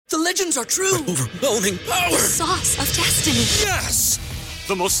The legends are true. Overwhelming power! Sauce of destiny. Yes!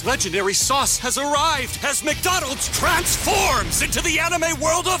 The most legendary sauce has arrived as McDonald's transforms into the anime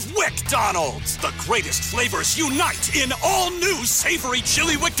world of WickDonald's. The greatest flavors unite in all new savory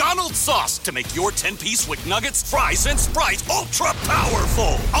chili McDonald's sauce to make your 10-piece Wick Nuggets, fries, and Sprite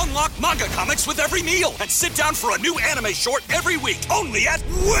ultra-powerful. Unlock manga comics with every meal and sit down for a new anime short every week only at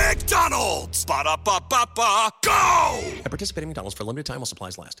WickDonald's. Ba-da-ba-ba-ba, go! At participating McDonald's for a limited time while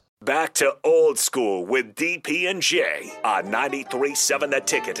supplies last. Back to old school with DP and J on 93.7 The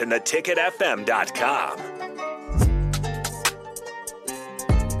Ticket and theticketfm.com.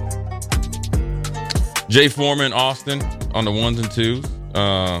 Jay Foreman, Austin on the ones and twos.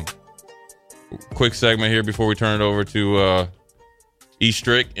 Quick segment here before we turn it over to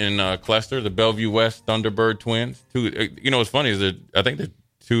Eastrick and Clester, the Bellevue West Thunderbird twins. What's funny is that I think that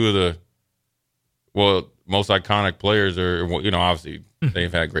two of the most iconic players are, obviously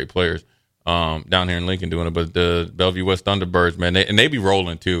they've had great players down here in Lincoln doing it, but the Bellevue West Thunderbirds, man, they be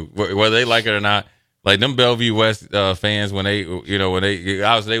rolling too, whether they like it or not. Like them Bellevue West fans, when they were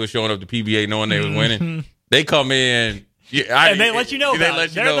showing up to PBA knowing they was winning, they come in and they let you know about it. They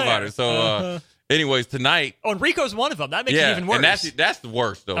let you know there. about it. So, anyways, tonight. Oh, and Rico's one of them. That makes it even worse. And that's the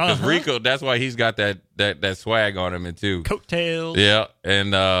worst though, because Rico, that's why he's got that swag on him and too. Coattails. Yeah,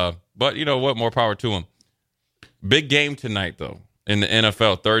 and but you know what? More power to him. Big game tonight though in the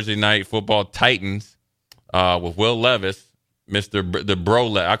NFL. Thursday night football. Titans with Will Levis,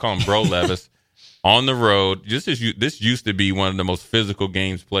 I call him Bro Levis. On the road, this used to be one of the most physical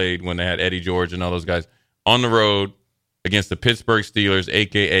games played when they had Eddie George and all those guys. On the road against the Pittsburgh Steelers,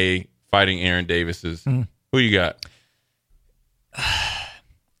 a.k.a. Fighting Aaron Davises. Who you got?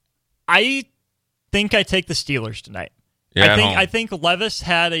 I think I take the Steelers tonight. Yeah, I think Levis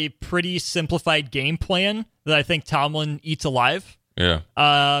had a pretty simplified game plan that I think Tomlin eats alive. Yeah.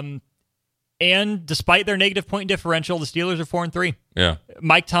 And despite their negative point differential, the Steelers are 4-3. Yeah.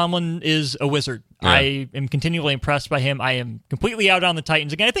 Mike Tomlin is a wizard. Yeah. I am continually impressed by him. I am completely out on the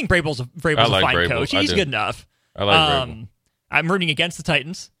Titans. Again, I think Vrabel's a fine Vrabel. coach. He's good enough. I like Vrabel. I'm rooting against the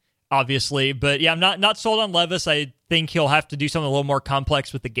Titans, obviously. But yeah, I'm not sold on Levis. I think he'll have to do something a little more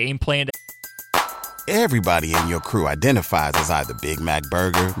complex with the game plan. Everybody in your crew identifies as either Big Mac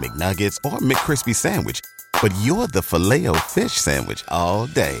Burger, McNuggets, or McCrispy Sandwich. But you're the Filet-O-Fish Sandwich all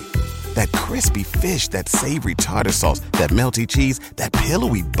day. That crispy fish, that savory tartar sauce, that melty cheese, that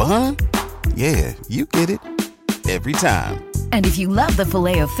pillowy bun. Yeah, you get it. Every time. And if you love the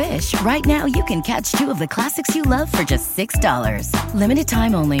Filet-O-Fish, right now you can catch two of the classics you love for just $6. Limited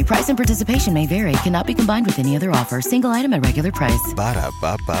time only. Price and participation may vary. Cannot be combined with any other offer. Single item at regular price.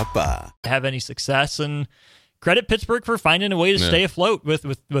 Ba-da-ba-ba-ba. Have any success, and credit Pittsburgh for finding a way to stay afloat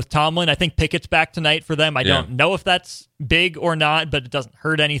with Tomlin. I think Pickett's back tonight for them. I don't know if that's big or not, but it doesn't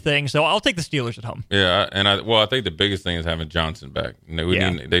hurt anything. So I'll take the Steelers at home. Yeah, and I think the biggest thing is having Johnson back.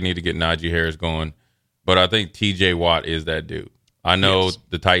 They need to get Najee Harris going, but I think T.J. Watt is that dude. I know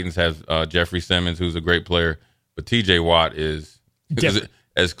the Titans have Jeffrey Simmons, who's a great player, but T.J. Watt is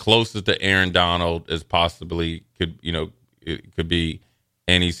as close to Aaron Donald as possibly could be,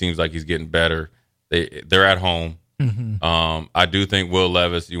 and he seems like he's getting better. They're at home. I do think Will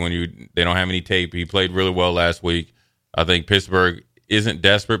Levis, they don't have any tape. He played really well last week. I think Pittsburgh isn't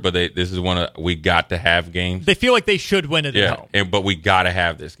desperate, but this is we got to have games. They feel like they should win it at home. But we got to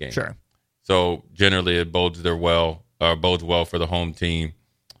have this game. Sure. So generally it bodes well for the home team.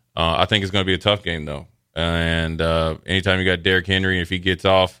 I think it's going to be a tough game though. And anytime you got Derrick Henry, if he gets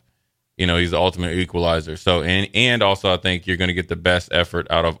off, he's the ultimate equalizer. So and also I think you're going to get the best effort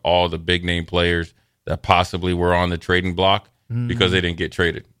out of all the big name players that possibly were on the trading block because they didn't get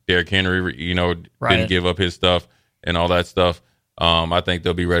traded. Derrick Henry, didn't give up his stuff and all that stuff. I think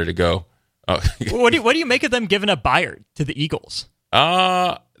they'll be ready to go. What do you make of them giving up Byard to the Eagles?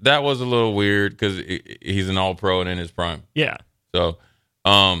 That was a little weird because he's an all-pro and in his prime. Yeah. So,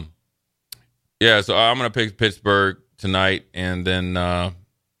 so I'm going to pick Pittsburgh tonight, and then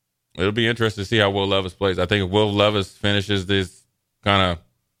it'll be interesting to see how Will Levis plays. I think if Will Levis finishes this kind of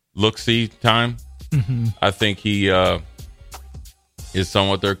look-see time, I think he is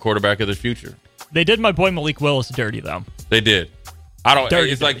somewhat their quarterback of the future. They did my boy Malik Willis dirty, though. They did.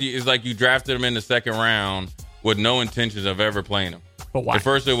 It's like you drafted him in the second round with no intentions of ever playing him. But why? At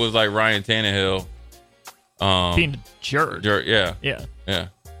first, it was like Ryan Tannehill being a jerk. Yeah.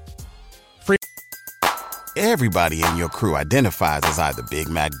 Everybody in your crew identifies as either Big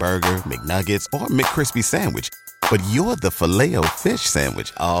Mac Burger, McNuggets, or McCrispy Sandwich. But you're the Filet-O-Fish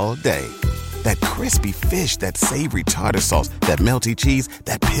Sandwich all day. That crispy fish, that savory tartar sauce, that melty cheese,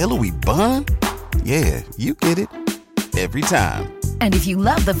 that pillowy bun. Yeah, you get it. every time. And if you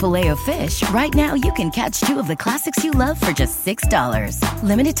love the Filet-O-Fish, right now you can catch 2 of the classics you love for just $6.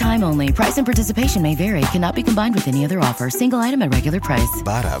 Limited time only. Price and participation may vary. Cannot be combined with any other offer. Single item at regular price.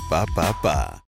 Ba-da-ba-ba-ba.